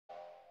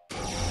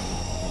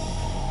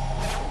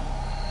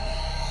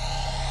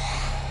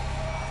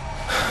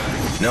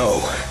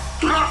No.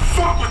 Do not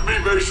fuck with me,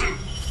 Mason.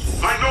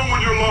 I know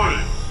when you're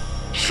lying.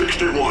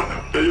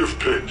 61, Bay of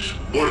Pigs.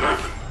 What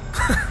happened?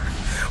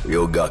 We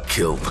all got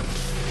killed.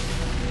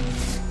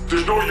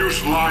 There's no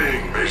use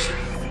lying, Mason.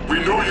 We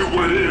know you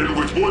went in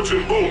with Woods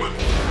and Bowman.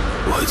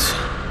 Woods.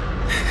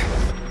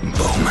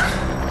 Bowman.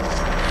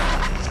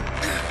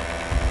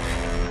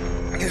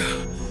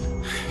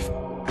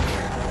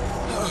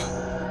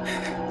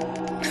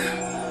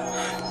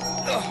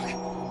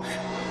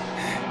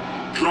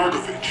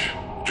 Dragovich.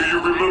 Do you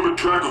remember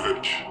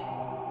Dragovich?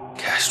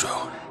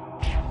 Castro.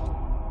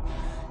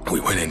 We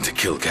went in to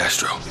kill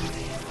Castro.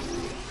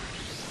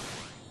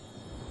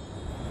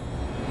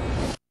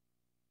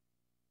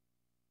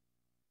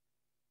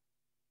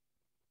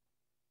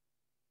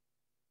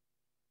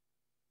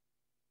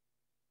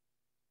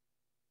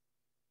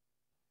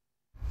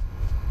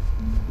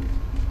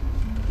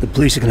 The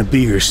police are gonna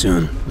be here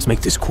soon. Let's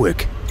make this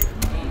quick.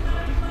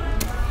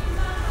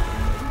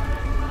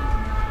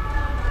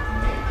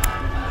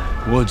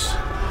 Woods,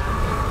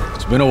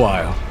 it's been a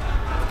while.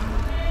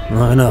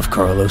 Not enough,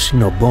 Carlos. You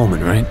know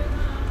Bowman, right?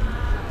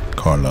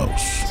 Carlos.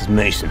 This is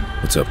Mason.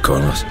 What's up,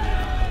 Carlos?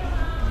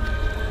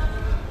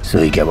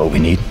 So you got what we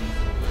need?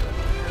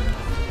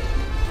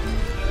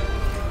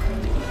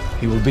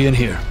 He will be in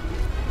here.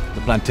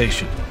 The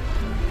plantation.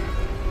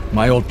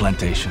 My old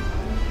plantation.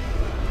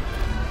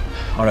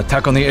 Our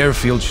attack on the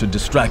airfield should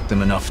distract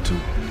them enough to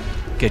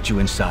get you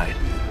inside.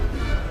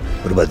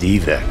 What about the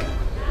evac?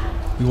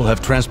 We will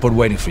have transport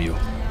waiting for you.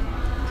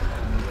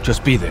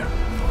 Just be there.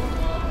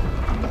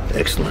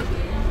 Excellent.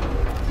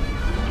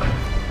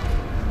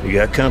 We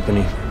got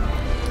company.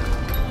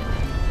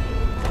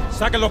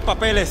 Saquen los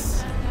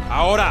papeles.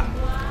 Ahora.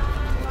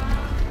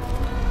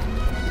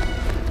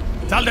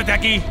 Sal de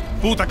aquí,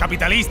 puta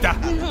capitalista.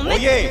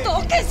 Oye,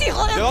 toques,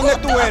 hijo de ¿de dónde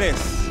puta? tú eres?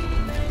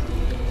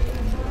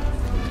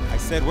 I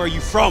said, where are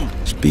you from?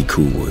 Just be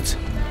cool, Woods.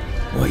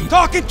 Wait.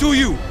 Talking to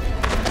you!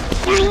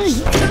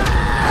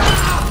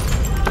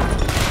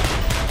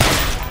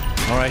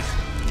 All right.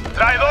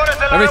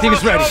 Everything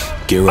is ready.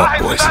 Gear up,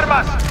 boys.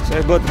 Say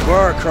about the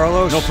bar,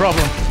 Carlos. No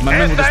problem. My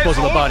men will dispose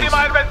of the bodies.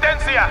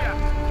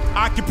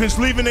 Occupants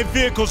leaving their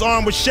vehicles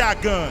armed with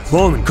shotguns.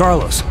 Bowman,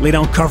 Carlos, lay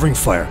down covering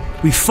fire.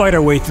 We fight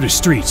our way through the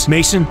streets.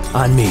 Mason,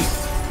 on me.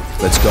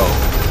 Let's go.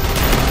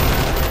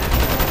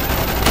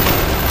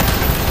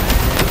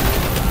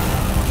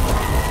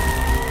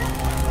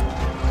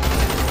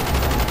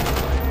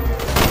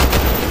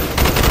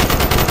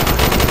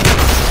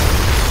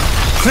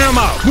 Clear them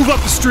out. Move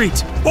up the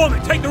street. Bowman,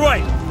 take the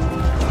right.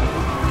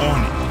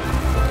 On it.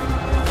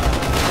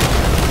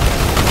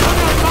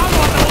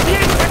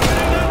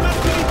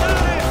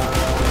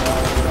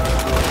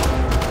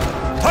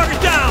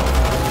 Target down.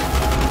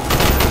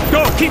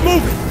 Go, keep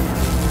moving.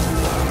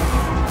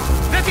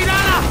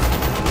 ¡Retirada!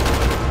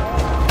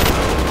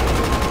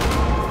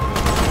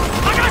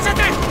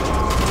 ¡Agáchate!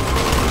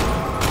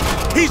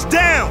 He's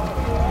down!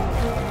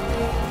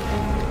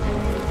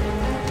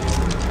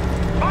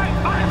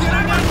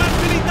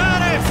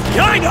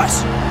 Behind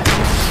us!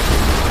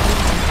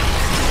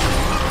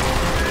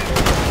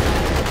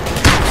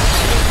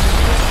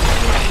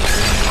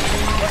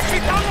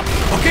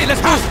 Okay,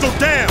 let's go. Hostile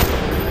down!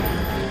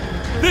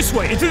 This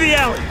way, into the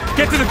alley.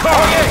 Get to the car.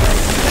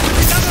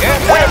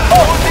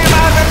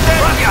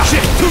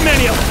 Shit, too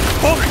many of them.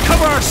 Bowman,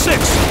 cover our six.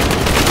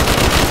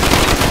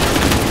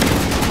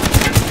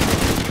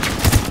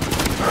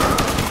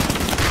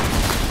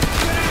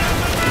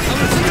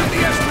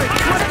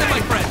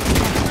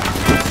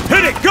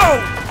 Hit it,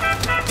 go!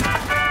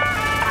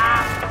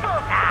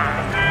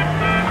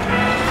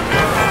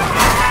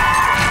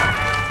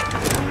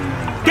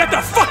 Get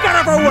the fuck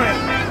out of our way!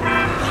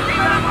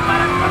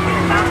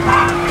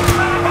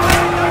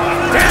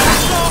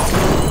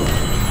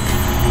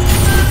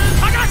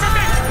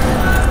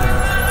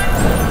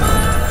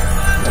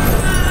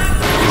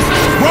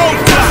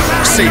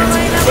 See it.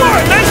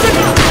 Sorry, Mason!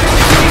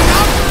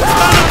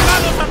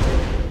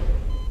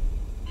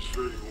 He's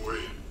fading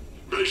away.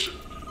 Mason,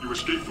 you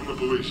escaped from the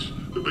police.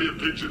 The Bay of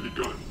Pigs had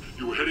begun.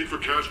 You were heading for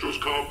Castro's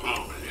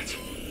compound.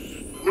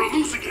 We're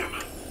losing him.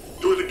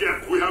 Do it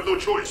again. We have no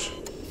choice.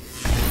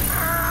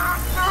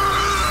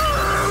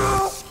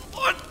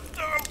 What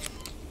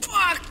the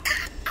fuck?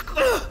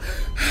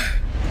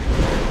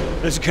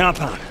 There's a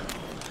compound.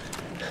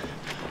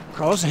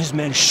 Carlos and his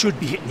men should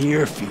be hitting the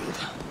airfield.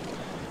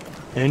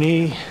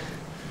 Any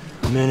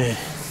minute.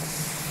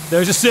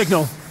 There's a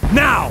signal.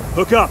 Now!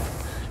 Hook up.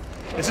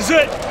 This is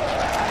it!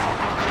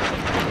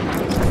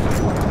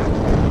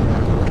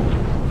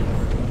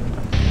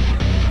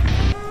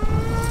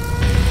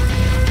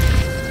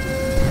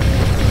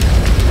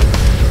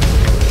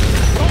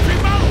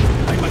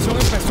 La invasión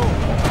empezó.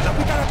 La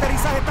pista de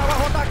aterrizaje está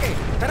bajo ataque.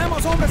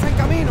 Tenemos hombres en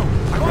camino.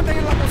 Aguanten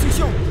en la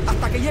posición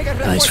hasta que llegue el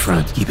refuerzo. Nice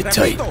front. Keep it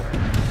tight. Repito.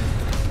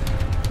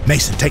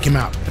 Mason, take him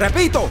out.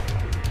 Repito.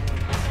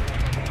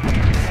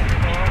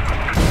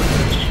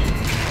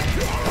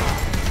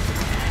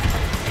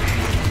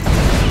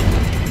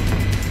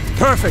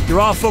 Perfect. You're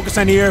all focused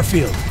on the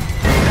airfield.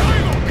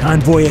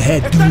 Convoy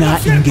ahead. Do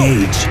not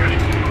engage.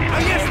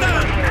 Ahí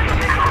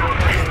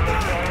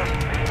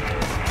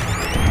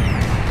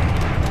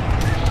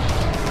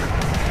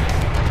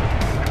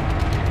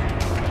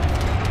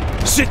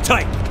Sit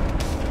tight.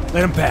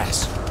 Let him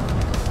pass.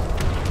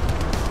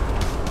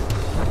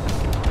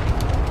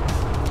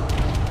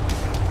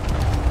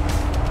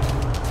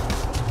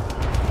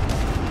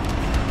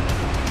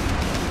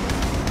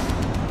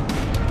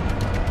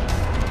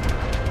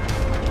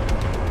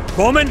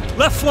 Bowman,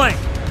 left flank.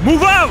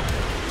 Move out!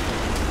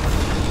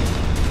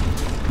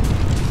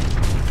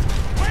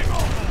 ¡Fuego!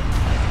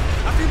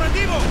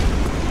 ¡Afirmativo!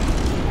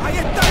 ¡Ahí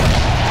está!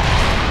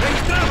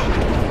 ¡Registrado!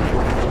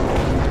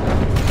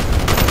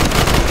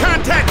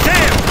 Contact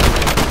down!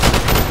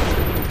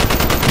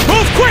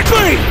 Move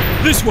quickly!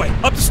 This way,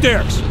 up the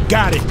stairs.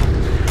 Got it.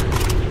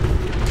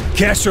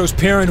 Castro's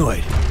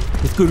paranoid.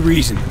 With good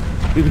reason.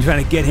 We've been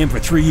trying to get him for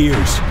 3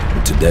 years.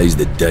 And today's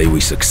the day we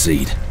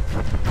succeed.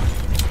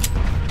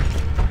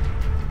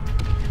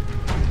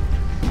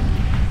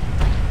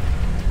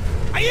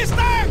 ¡Ahí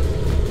están!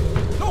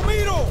 ¡Lo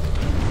miro!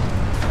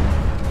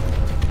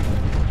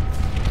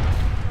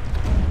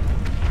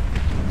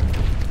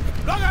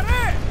 ¡Lo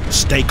agarré!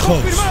 Stay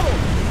close. ¡Confirmado!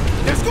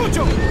 ¡Te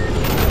escucho!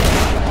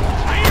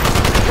 ¡Ahí!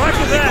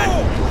 Roger that!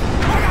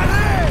 ¡Lo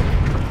agarré!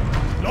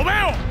 ¡Lo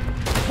veo!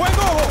 ¡Buen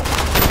ojo!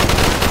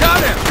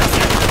 Got him!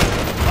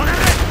 ¡Lo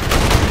agarré!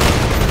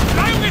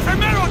 ¡Hay un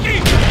enfermero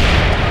aquí!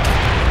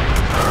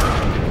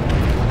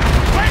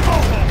 ¡Fuego!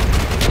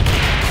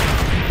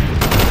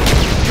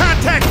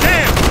 Contact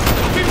down!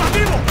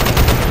 ¡Afirmativo!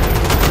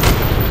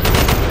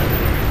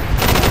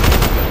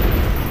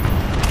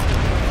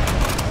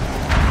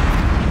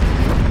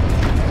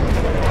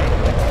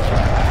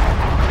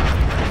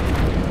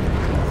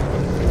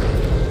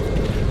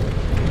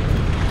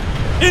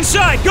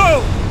 Inside,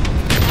 go!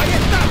 ¡Ahí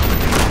está!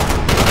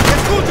 ¡Te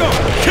escucho!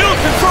 Kill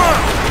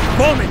confirmed!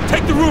 Bowman,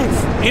 take the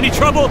roof. Any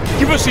trouble,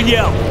 give us a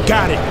yell.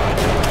 Got it.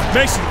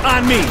 Mason,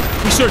 on me.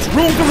 We search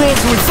room to room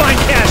till we find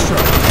Castro.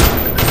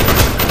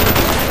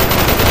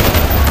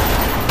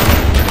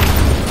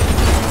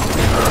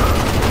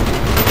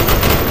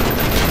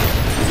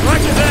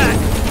 Roger that.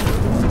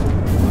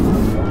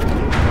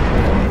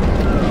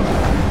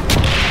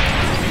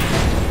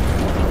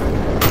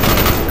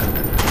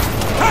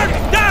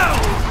 Target down!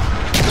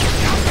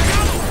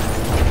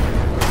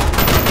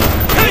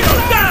 Tango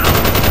down!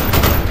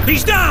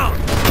 He's down!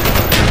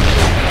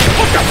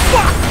 What the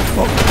fuck?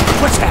 Oh,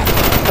 what's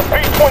happening? The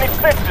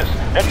B-26s,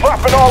 they're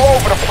dropping all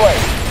over the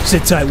place.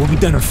 Sit tight, we'll be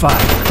done in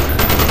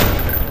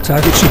 5.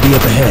 Target should be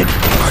up ahead.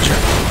 Roger.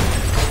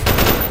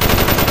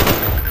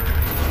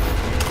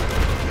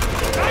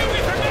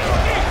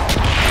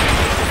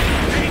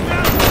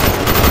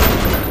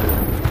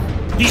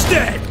 He's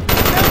dead!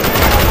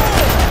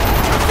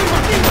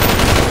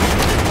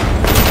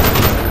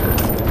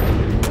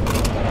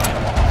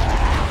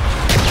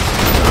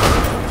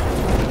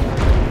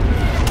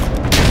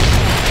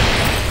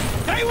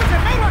 ¡Traigo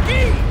enfermero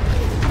aquí!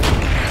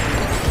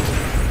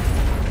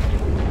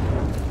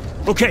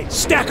 Okay,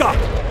 stack up!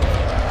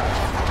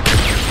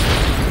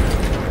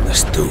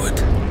 Let's do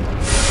it.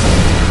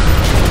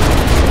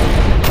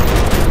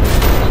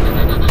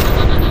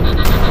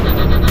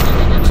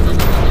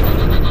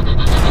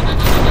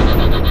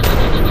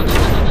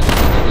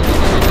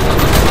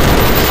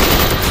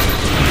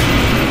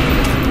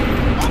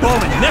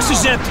 Bowman, nest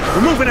is empty.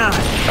 We're moving on.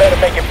 Better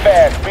make it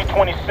fast.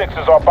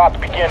 B-26s are about to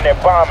begin their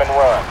bombing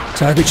run.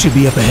 Target should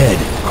be up ahead.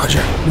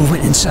 Roger.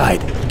 Movement inside.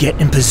 Get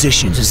in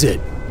positions is it.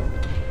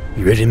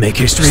 You ready to make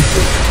history?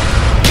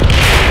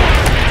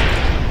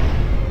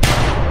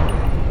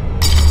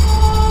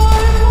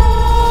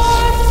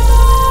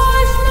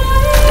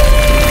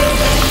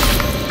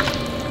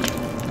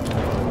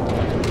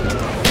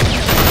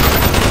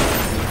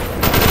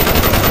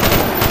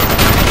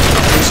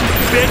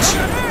 Bitch!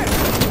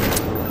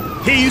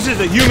 He uses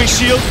a human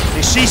shield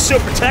and she still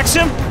protects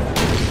him?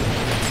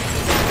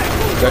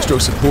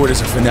 Castro's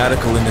supporters are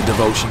fanatical in their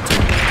devotion to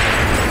him.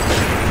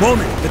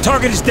 Bowman, the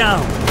target is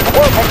down. The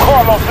word from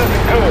Carlos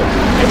isn't good.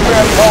 They're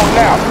barely holding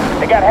out.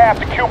 They got half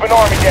the Cuban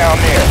army down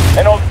there.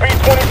 And those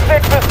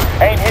B-26s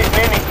ain't hitting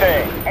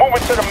anything. Moving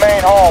to the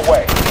main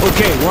hallway.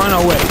 Okay, we're on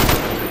our way.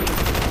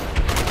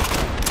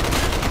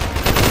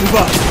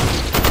 Move up.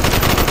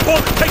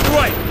 Bowman, take the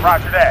right.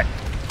 Roger that.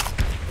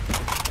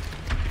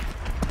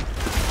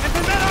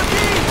 ¡Enfermero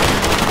aquí!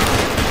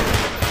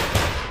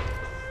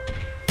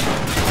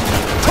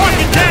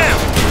 Target down!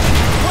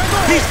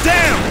 He's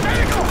down!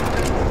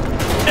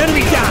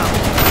 Enemy down!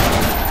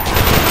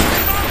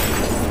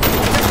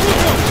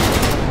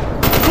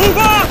 Move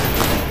up!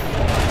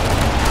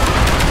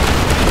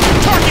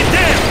 Target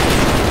down!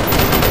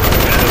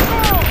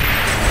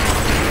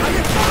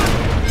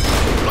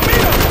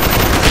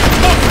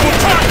 Multiple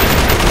targets!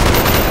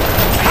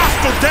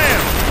 Hostile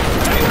down!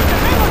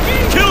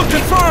 Kill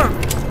confirmed!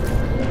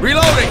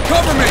 Reloading!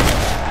 Cover me!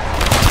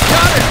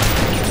 Got it!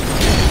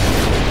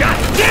 God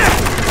damn!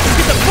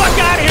 Get the fuck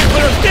out of here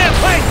with those damn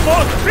planes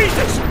falling to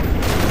pieces!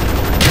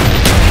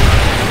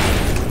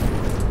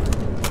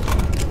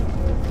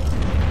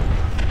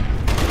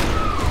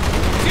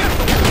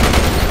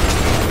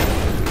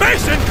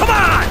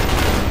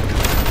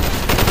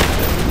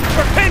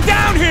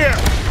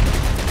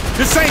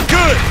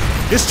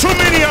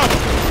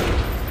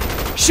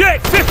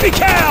 Shit! 50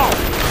 cal!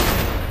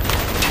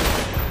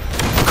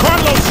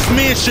 Carlos's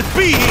men should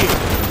be here.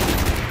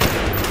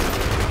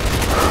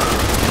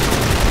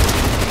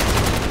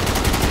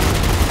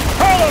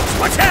 Carlos,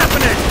 what's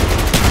happening?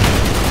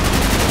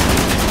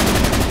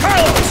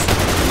 Carlos!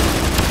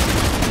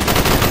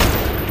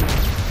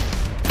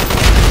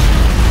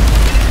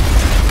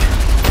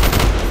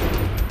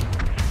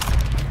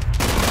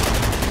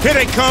 Here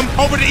they come,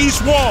 over the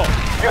east wall.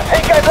 You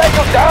think I'd let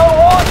you down,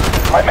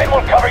 Juan? My men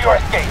will cover your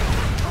escape.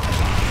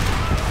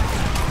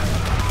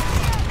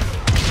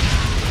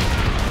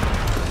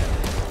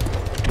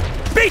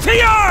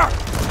 BTR!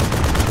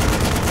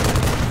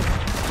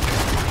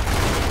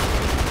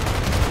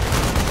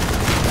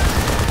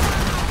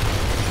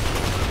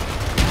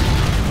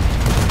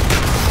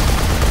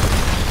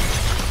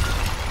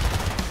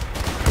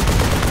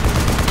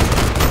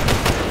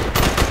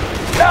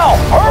 Now,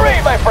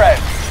 hurry, my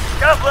friend!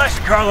 God bless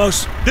you,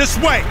 Carlos. This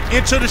way,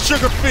 into the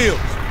sugar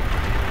fields.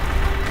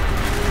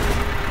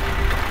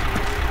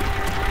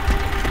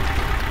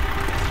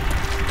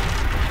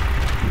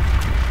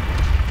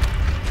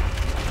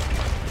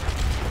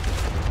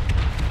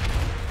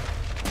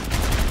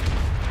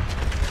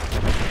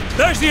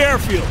 There's the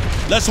airfield.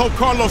 Let's hope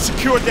Carlos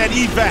secured that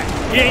evac.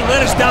 He ain't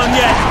let us down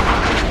yet.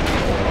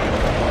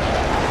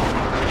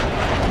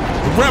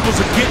 The rebels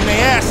are getting their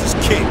asses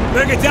kicked.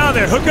 Better get down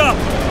there. Hook up.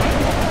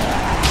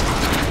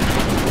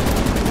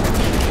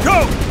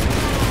 Go!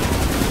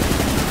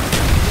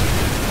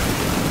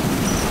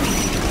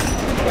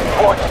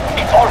 Boys,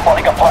 it's all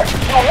falling apart.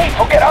 You need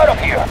to get out of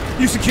here.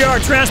 You secure our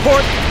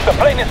transport? The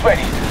plane is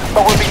ready,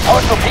 but we'll be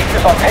torn to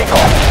pieces on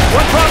takeoff.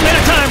 One problem at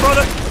a time,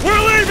 brother.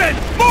 We're leaving!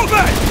 Move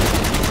it!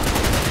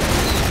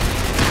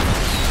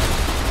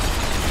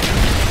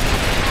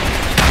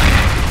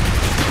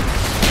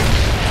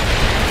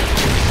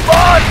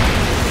 Run!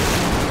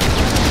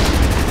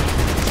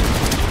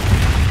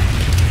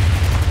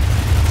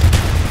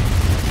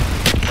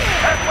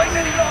 Can't wait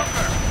any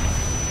longer!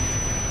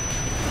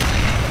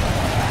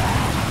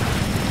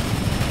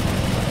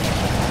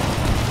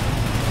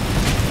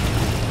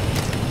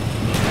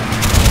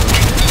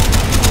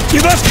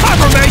 Give us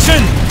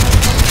confirmation!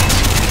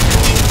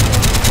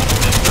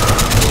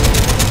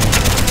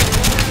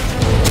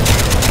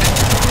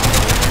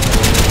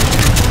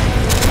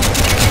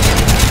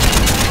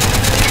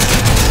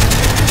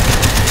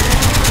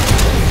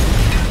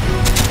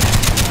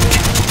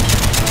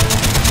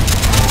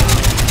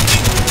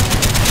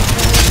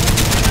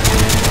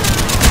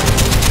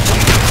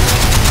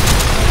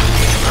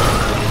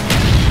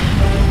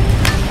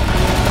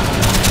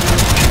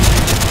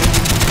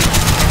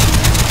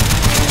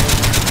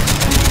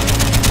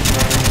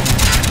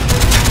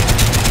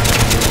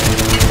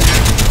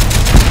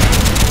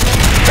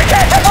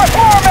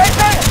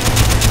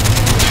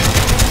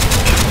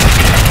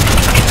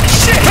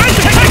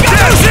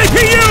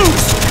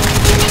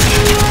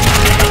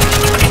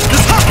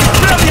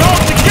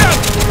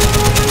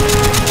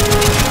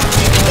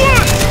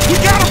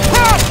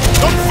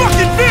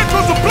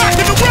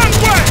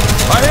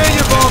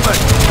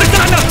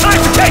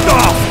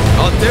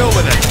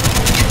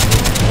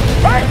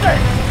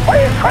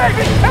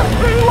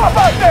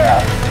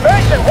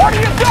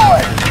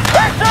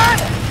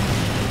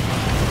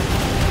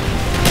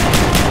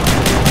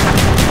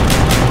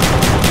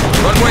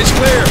 Runway's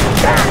clear.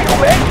 Damn you,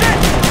 Mason!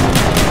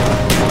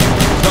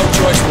 No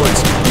choice,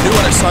 Woods. You knew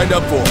what I signed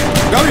up for.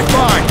 Got me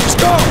fine. Just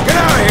go. Get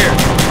out of here.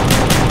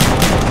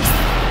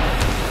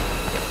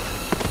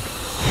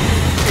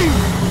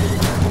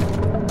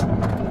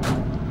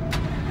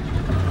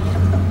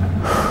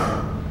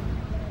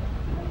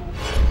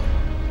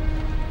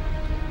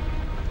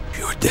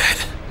 You're dead.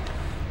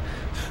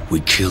 We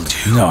killed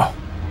you. No.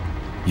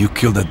 You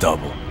killed a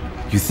double.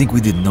 You think we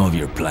didn't know of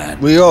your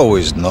plan? We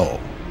always know.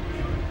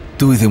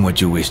 Do with him what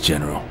you wish,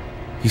 General.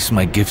 He's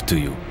my gift to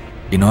you,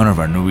 in honor of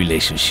our new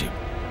relationship.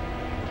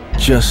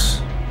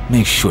 Just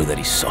make sure that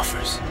he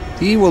suffers.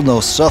 He will know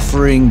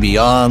suffering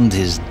beyond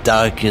his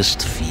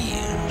darkest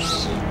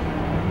fears.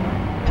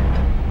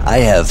 I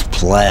have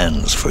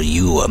plans for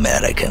you,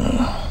 American.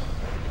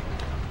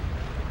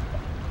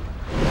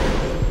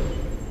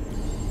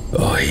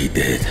 Oh, he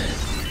did.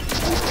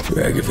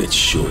 Dragovich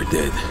sure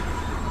did.